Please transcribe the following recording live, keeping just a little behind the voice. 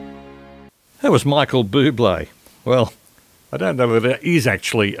That was Michael Bublé. Well, I don't know whether it is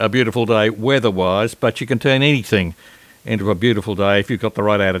actually a beautiful day weather-wise, but you can turn anything into a beautiful day if you've got the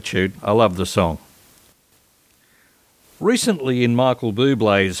right attitude. I love the song. Recently in Michael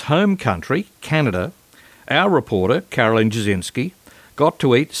Bublé's home country, Canada, our reporter, Carolyne Jasinski, got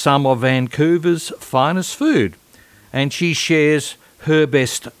to eat some of Vancouver's finest food, and she shares her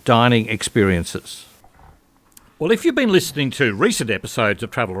best dining experiences. Well, if you've been listening to recent episodes of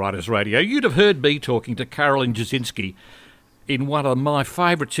Travel Writers Radio, you'd have heard me talking to Carolyne Jasinski in one of my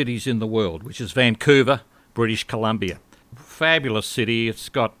favourite cities in the world, which is Vancouver, British Columbia. Fabulous city. It's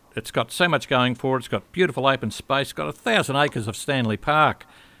got so much going for it. It's got beautiful open space. It's got 1,000 acres of Stanley Park,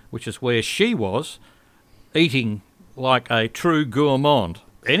 which is where she was, eating like a true gourmand.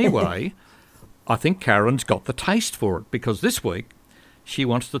 Anyway, I think Karen's got the taste for it, because this week she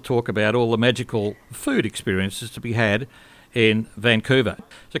wants to talk about all the magical food experiences to be had in Vancouver.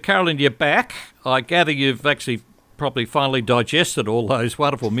 So, Carolyne, you're back. I gather you've actually probably finally digested all those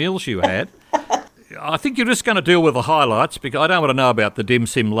wonderful meals you had. I think you're just going to deal with the highlights, because I don't want to know about the dim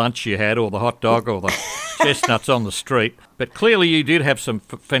sim lunch you had or the hot dog or the chestnuts on the street. But clearly you did have some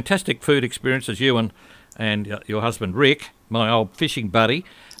fantastic food experiences, you and your husband Rick, my old fishing buddy.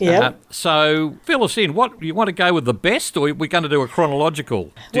 Yeah. So fill us in. What you want to go with the best, or are we going to do a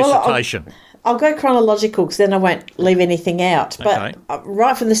chronological dissertation? Well, I'll go chronological, because then I won't leave anything out. Okay. But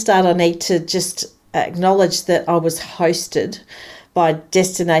right from the start, I need to just acknowledge that I was hosted by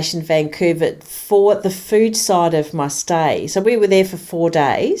Destination Vancouver for the food side of my stay. So we were there for 4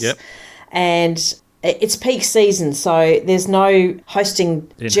 days. Yep. And it's peak season, so there's no hosting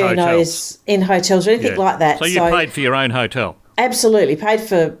journos in hotels or anything like that. So you paid for your own hotel? Absolutely, paid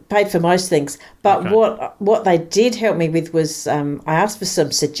for most things. But what they did help me with was I asked for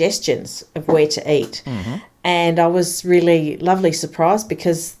some suggestions of where to eat. Mm-hmm. And I was really lovely surprised,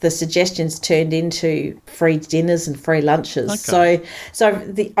 because the suggestions turned into free dinners and free lunches. Okay. So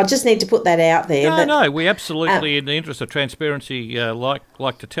I just need to put that out there. No, we absolutely, in the interest of transparency,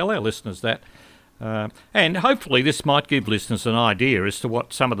 like to tell our listeners that. And hopefully this might give listeners an idea as to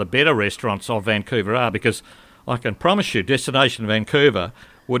what some of the better restaurants of Vancouver are, because I can promise you Destination Vancouver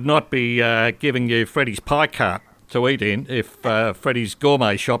would not be giving you Freddie's Pie Cart to eat in if Freddie's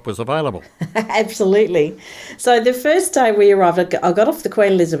Gourmet Shop was available. Absolutely. So the first day we arrived, I got off the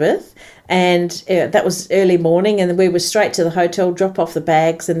Queen Elizabeth, and that was early morning, and we were straight to the hotel, drop off the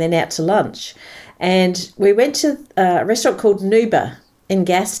bags, and then out to lunch. And we went to a restaurant called Nuba in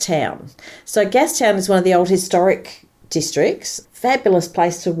Gastown. So Gastown is one of the old historic districts. Fabulous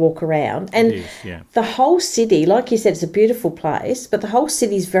place to walk around. And it is, yeah. The whole city, like you said, it's a beautiful place, but the whole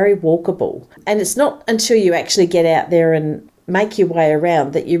city is very walkable. And it's not until you actually get out there and make your way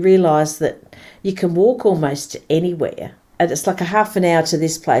around that you realise that you can walk almost anywhere. And it's like a half an hour to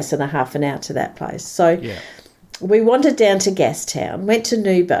this place and a half an hour to that place. So we wandered down to Gastown, went to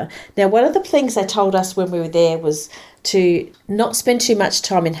Nuba. Now, one of the things they told us when we were there was to not spend too much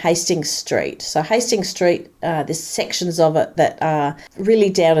time in Hastings Street. So Hastings Street, there's sections of it that are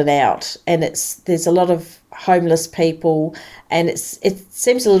really down and out, and there's a lot of homeless people, and it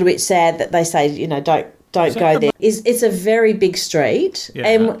seems a little bit sad that they say, don't go there. It's a very big street. Yeah.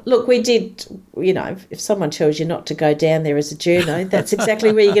 And look, we did, if someone tells you not to go down there as a journo, that's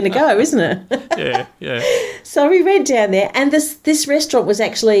exactly where you're going to go, isn't it? Yeah. So we went down there, and this restaurant was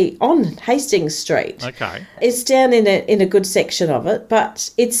actually on Hastings Street. Okay. It's down in a good section of it, but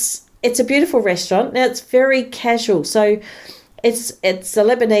it's a beautiful restaurant. Now, it's very casual. So it's a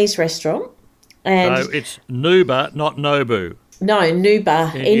Lebanese restaurant. And so it's Nuba, not Nobu. No, Nuba,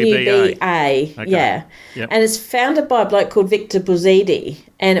 Nuba. Okay. Yeah. Yep. And it's founded by a bloke called Victor Bouzidi,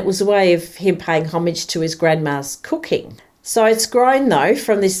 and it was a way of him paying homage to his grandma's cooking. So it's grown, though,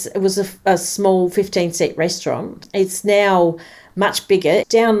 from this, it was a small 15-seat restaurant. It's now much bigger,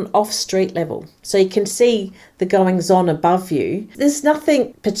 down off street level. So you can see the goings-on above you. There's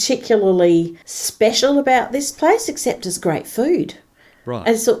nothing particularly special about this place except it's great food. Right. And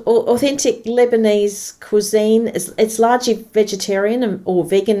it's authentic Lebanese cuisine. It's largely vegetarian or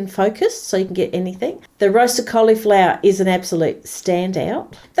vegan focused, so you can get anything. The roasted cauliflower is an absolute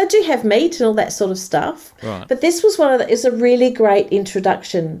standout. They do have meat and all that sort of stuff. Right. But this was is a really great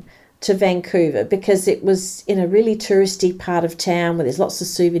introduction to Vancouver, because it was in a really touristy part of town where there's lots of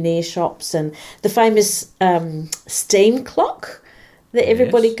souvenir shops and the famous steam clock that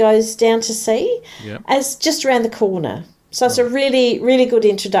everybody goes down to see. Yep. As just around the corner. So it's a really, really good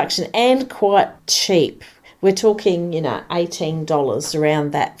introduction and quite cheap. We're talking, $18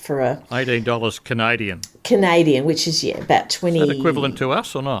 around that for a... $18 Canadian. Canadian, which is, about 20... Is that equivalent to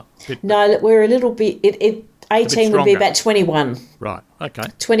us or not? No, we're a little bit... 18 would be about 21. Right, okay.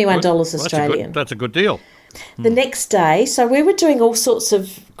 $21 Australian. That's a good deal. The next day, so we were doing all sorts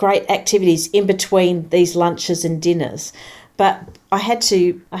of great activities in between these lunches and dinners, but I had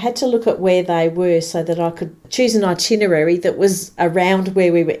to look at where they were so that I could choose an itinerary that was around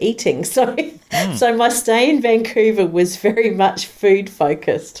where we were eating. So my stay in Vancouver was very much food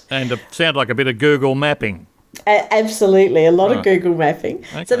focused. And it sounded like a bit of Google mapping. Absolutely, a lot of Google mapping.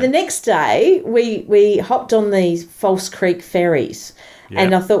 Okay. So the next day, we hopped on these False Creek ferries. Yep.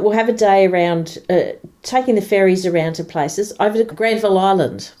 And I thought we'll have a day around taking the ferries around to places over to Granville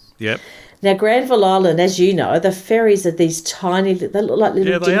Island. Yep. Now, Granville Island, as you know, the ferries are these tiny, they look like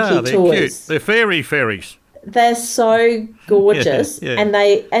little dinky toys. They're cute. They're fairy ferries. They're so gorgeous. Yeah.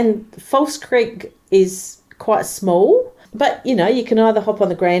 And False Creek is quite small. But, you can either hop on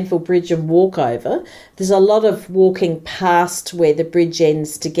the Granville Bridge and walk over. There's a lot of walking past where the bridge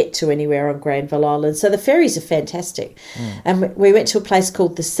ends to get to anywhere on Granville Island. So the ferries are fantastic. And we went to a place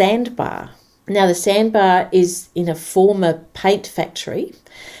called the Sandbar. Now, the Sandbar is in a former paint factory.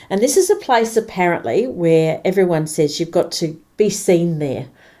 And this is a place, apparently, where everyone says you've got to be seen there.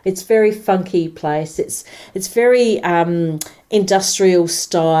 It's a very funky place. It's very industrial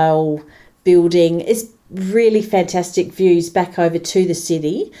style building. It's really fantastic views back over to the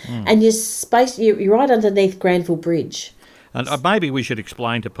city, and you're right underneath Granville Bridge. And maybe we should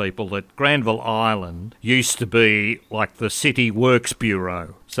explain to people that Granville Island used to be like the City Works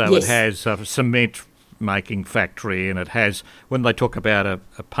Bureau. So yes. It has a cement making factory, and it has, when they talk about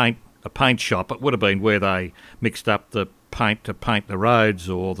a paint shop, it would have been where they mixed up the paint to paint the roads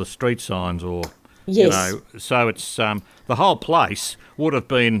or the street signs, or yes. So it's the whole place would have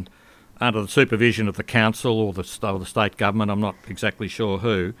been under the supervision of the council or the state government. I'm not exactly sure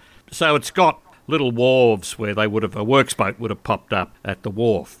who. So it's got little wharves where a works boat would have popped up at the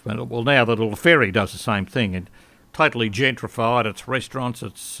wharf. And well, now the little ferry does the same thing. And totally gentrified. It's restaurants.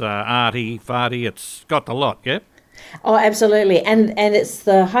 It's arty, farty. It's got the lot. Yeah. Oh, absolutely. And it's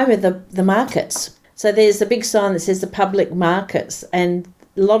the home of the markets. So there's a big sign that says the public markets, and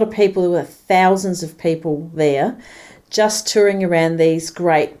a lot of people, there were thousands of people there, just touring around these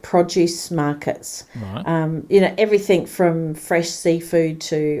great produce markets. Right. Everything from fresh seafood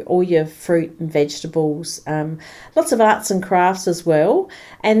to all your fruit and vegetables, lots of arts and crafts as well.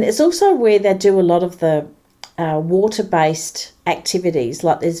 And it's also where they do a lot of the water-based activities,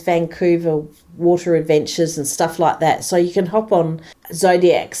 like there's Vancouver water adventures and stuff like that. So you can hop on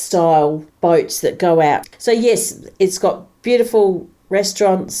Zodiac-style boats that go out. So yes, it's got beautiful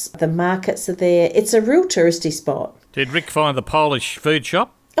restaurants, the markets are there. It's a real touristy spot. Did Rick find the Polish food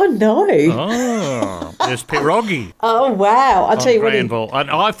shop? Oh, no. Oh, there's pierogi. Oh, wow. I'll tell you what.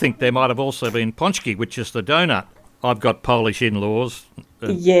 And I think there might have also been pączki, which is the donut. I've got Polish in-laws.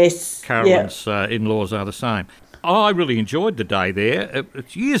 Yes. Carolyne's in-laws are the same. I really enjoyed the day there.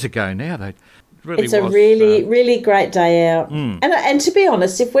 It's years ago now. It's a really great day out. And to be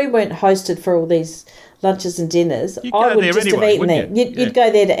honest, if we weren't hosted for all these lunches and dinners, I would just have eaten there. You'd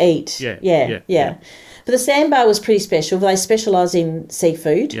go there to eat. Yeah. But the Sandbar was pretty special. They specialise in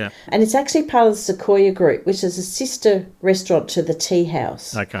seafood. Yeah. And it's actually part of the Sequoia Group, which is a sister restaurant to the Tea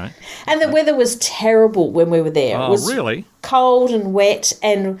House. Okay. And the weather was terrible when we were there. Oh, it was really? Cold and wet,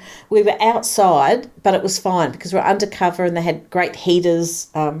 and we were outside, but it was fine because we're undercover and they had great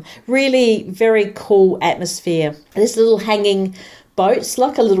heaters. Really very cool atmosphere. This little hanging boats,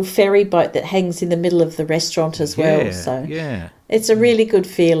 like a little ferry boat that hangs in the middle of the restaurant as well. So it's a really good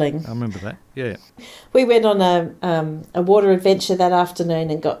feeling. I remember that. Yeah. We went on a water adventure that afternoon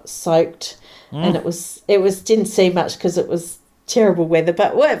and got soaked, and it was didn't see much because it was terrible weather,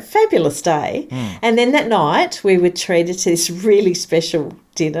 but what a fabulous day. And then that night we were treated to this really special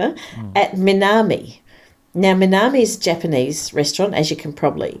dinner at Minami. Now, Minami is a Japanese restaurant, as you can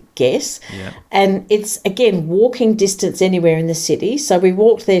probably guess, and it's, again, walking distance anywhere in the city. So we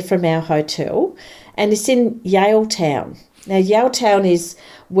walked there from our hotel, and it's in Yaletown. Now, Yaletown is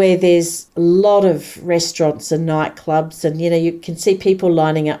where there's a lot of restaurants and nightclubs, and, you can see people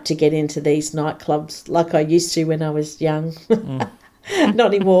lining up to get into these nightclubs like I used to when I was young.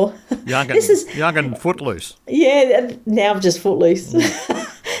 Not anymore. Young and footloose. Yeah, now I'm just footloose.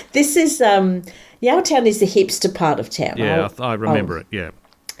 This is... Yaletown is the hipster part of town. Yeah, I remember it, yeah.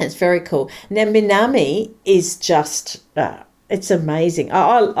 It's very cool. Now, Minami is just, it's amazing.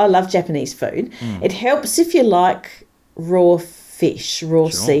 I love Japanese food. It helps if you like raw fish,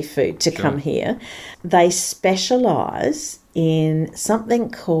 seafood to come here. They specialise in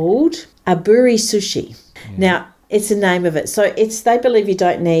something called aburi sushi. Yeah. Now, It's the name of it. So they believe you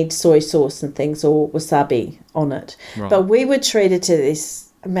don't need soy sauce and things or wasabi on it. Right. But we were treated to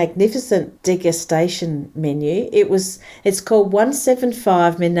this magnificent degustation menu. It's called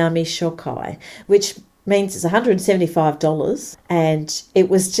 175 Minami Shokai, which means it's $175, and it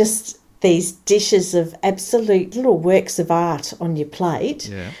was just these dishes of absolute little works of art on your plate.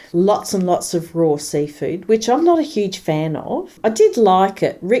 Yeah. Lots and lots of raw seafood, which I'm not a huge fan of. I did like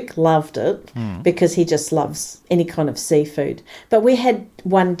it. Rick loved it because he just loves any kind of seafood. But we had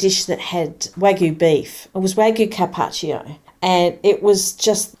one dish that had Wagyu beef. It was Wagyu carpaccio. And it was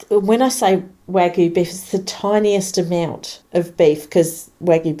just, when I say Wagyu beef, it's the tiniest amount of beef, because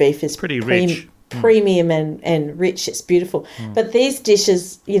Wagyu beef is pretty rich. Premium and rich. It's beautiful. But these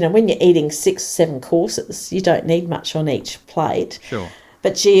dishes, when you're eating 6 or 7 courses, you don't need much on each plate. Sure.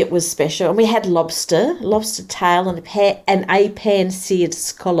 But gee, it was special. And we had lobster tail, and a pan-seared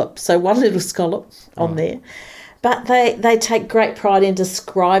scallop. So one little scallop on there. But they take great pride in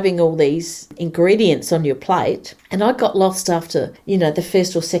describing all these ingredients on your plate. And I got lost after, the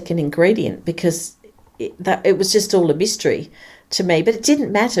first or second ingredient, because it was just all a mystery to me. But it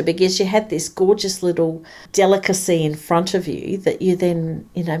didn't matter, because you had this gorgeous little delicacy in front of you that you then,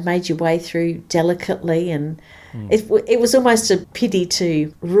 made your way through delicately. And it was almost a pity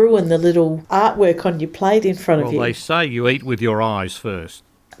to ruin the little artwork on your plate in front of you. Well, they say you eat with your eyes first.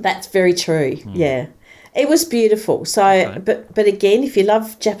 That's very true, yeah. It was beautiful. So, Okay. but again, if you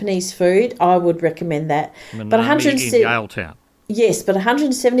love Japanese food, I would recommend that. Minami But in Yaletown. Yes, but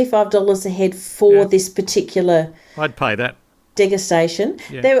 $175 a head for this particular I'd pay that. degustation.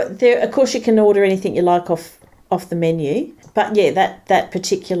 Yeah. There, of course, you can order anything you like off the menu. But yeah, that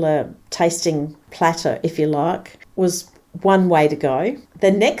particular tasting platter, if you like, was one way to go.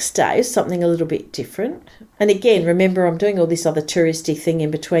 The next day is something a little bit different. And again, remember, I'm doing all this other touristy thing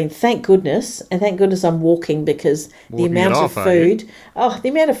in between. Thank goodness. And thank goodness I'm walking, because the amount of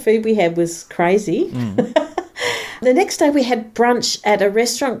food we had was crazy. The next day we had brunch at a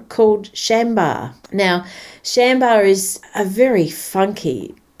restaurant called Shambar. Now, Shambar is a very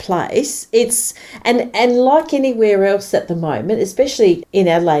funky place. It's and like anywhere else at the moment, especially in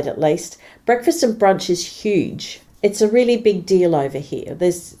Adelaide at least, breakfast and brunch is huge. It's a really big deal over here.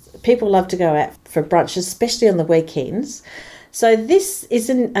 People love to go out for brunch, especially on the weekends. So this is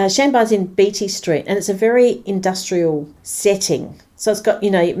Shambar's in Beatty Street, and it's a very industrial setting. So it's got,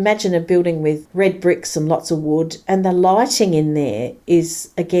 imagine a building with red bricks and lots of wood, and the lighting in there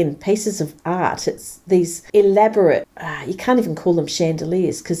is, again, pieces of art. It's these elaborate, you can't even call them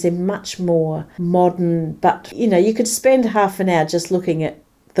chandeliers, because they're much more modern, but, you could spend half an hour just looking at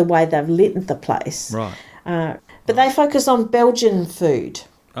the way they've lit the place. Right. But they focus on Belgian food.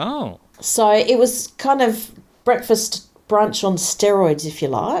 Oh. So it was kind of breakfast brunch on steroids, if you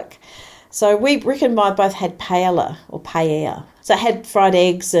like. So Rick and I both had paella or paella. So it had fried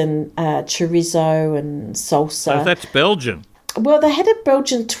eggs and chorizo and salsa. So that's Belgian. Well, they had a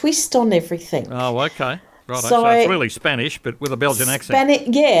Belgian twist on everything. Oh, okay. Right. So it's really Spanish, but with a Belgian accent.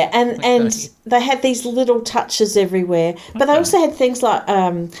 Yeah, and they had these little touches everywhere. But they also had things like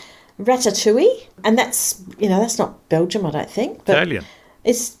ratatouille, and that's not Belgium, I don't think. But Italian.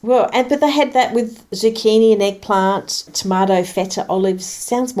 But they had that with zucchini and eggplant, tomato, feta, olives.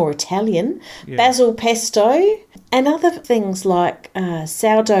 Sounds more Italian. Yeah. Basil pesto, and other things like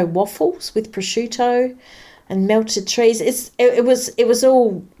sourdough waffles with prosciutto and melted cheese. It was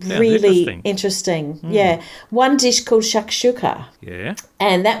all really interesting. Yeah, one dish called shakshuka. Yeah,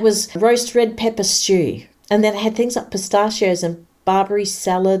 and that was roast red pepper stew, and then it had things like pistachios and barberry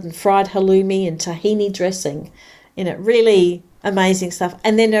salad and fried halloumi and tahini dressing in it. Really amazing stuff.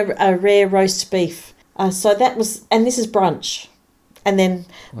 And then a rare roast beef. So that was, and this is brunch. And then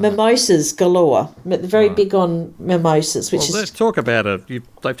mimosas galore. Very big on mimosas. Let's talk about it.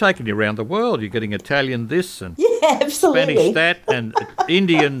 They've taken you around the world. You're getting Italian this and absolutely. Spanish that and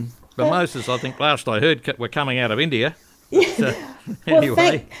Indian mimosas, I think last I heard, were coming out of India. But,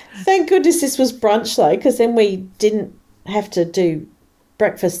 anyway. Thank goodness this was brunch though, because then we didn't have to do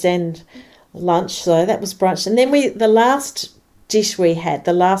breakfast and lunch. So that was brunch. And then the last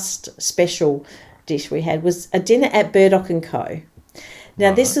special dish we had was a dinner at Burdock & Co.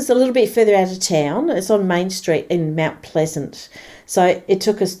 Now, This is a little bit further out of town. It's on Main Street in Mount Pleasant. So it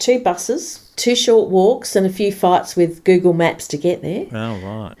took us 2 buses, 2 short walks, and a few fights with Google Maps to get there. Oh,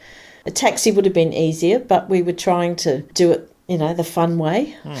 right. A taxi would have been easier, but we were trying to do it, the fun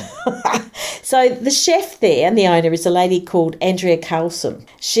way. So the chef there and the owner is a lady called Andrea Carlson.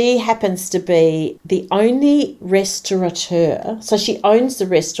 She happens to be the only restaurateur. So she owns the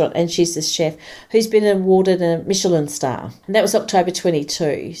restaurant and she's the chef who's been awarded a Michelin star. And that was October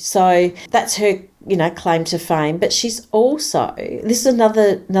 22. So that's her claim to fame, but she's also, this is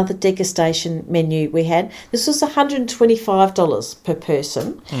another degustation menu we had. This was $125 per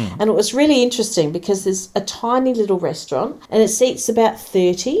person, and it was really interesting because there's a tiny little restaurant and it seats about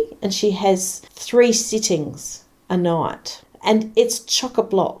 30, and she has 3 sittings a night, and it's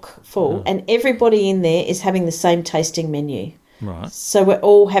chock-a-block full, and everybody in there is having the same tasting menu. Right. So we're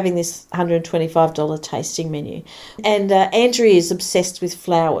all having this $125 tasting menu. And Andrea is obsessed with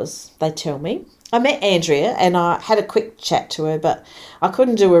flowers, they tell me. I met Andrea and I had a quick chat to her, but I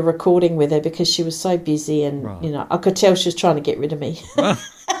couldn't do a recording with her because she was so busy, and, I could tell she was trying to get rid of me.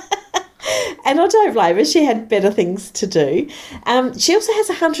 And I don't blame her. She had better things to do. She also has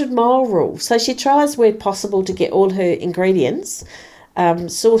a 100-mile rule. So she tries where possible to get all her ingredients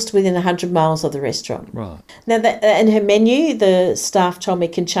sourced within 100 miles of the restaurant. Right. Now, in her menu, the staff told me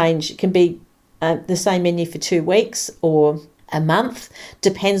can change. It can be the same menu for 2 weeks or a month.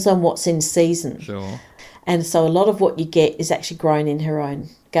 Depends on what's in season. Sure. And so a lot of what you get is actually grown in her own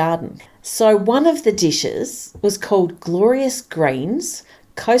garden. So one of the dishes was called Glorious Greens,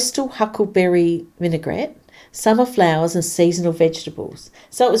 Coastal Huckleberry Vinaigrette, Summer Flowers and Seasonal Vegetables.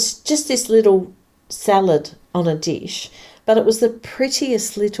 So it was just this little salad on a dish, but it was the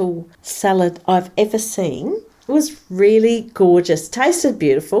prettiest little salad I've ever seen. It was really gorgeous. Tasted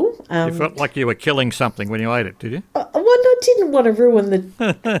beautiful. You felt like you were killing something when you ate it, did you? Well, I didn't want to ruin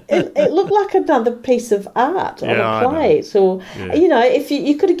the... it looked like another piece of art on a plate. Or, if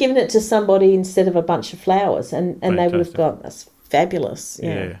you could have given it to somebody instead of a bunch of flowers, and they would have gone, that's fabulous.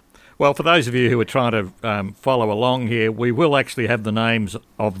 Yeah. Well, for those of you who are trying to follow along here, we will actually have the names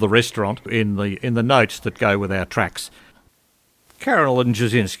of the restaurant in the notes that go with our tracks. Carolyne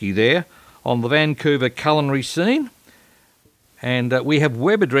Jasinski there on the Vancouver culinary scene. And we have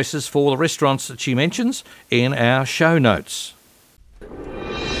web addresses for the restaurants that she mentions in our show notes.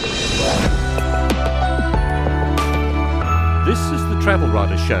 This is the Travel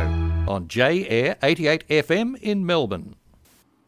Writer Show on J Air 88 FM in Melbourne.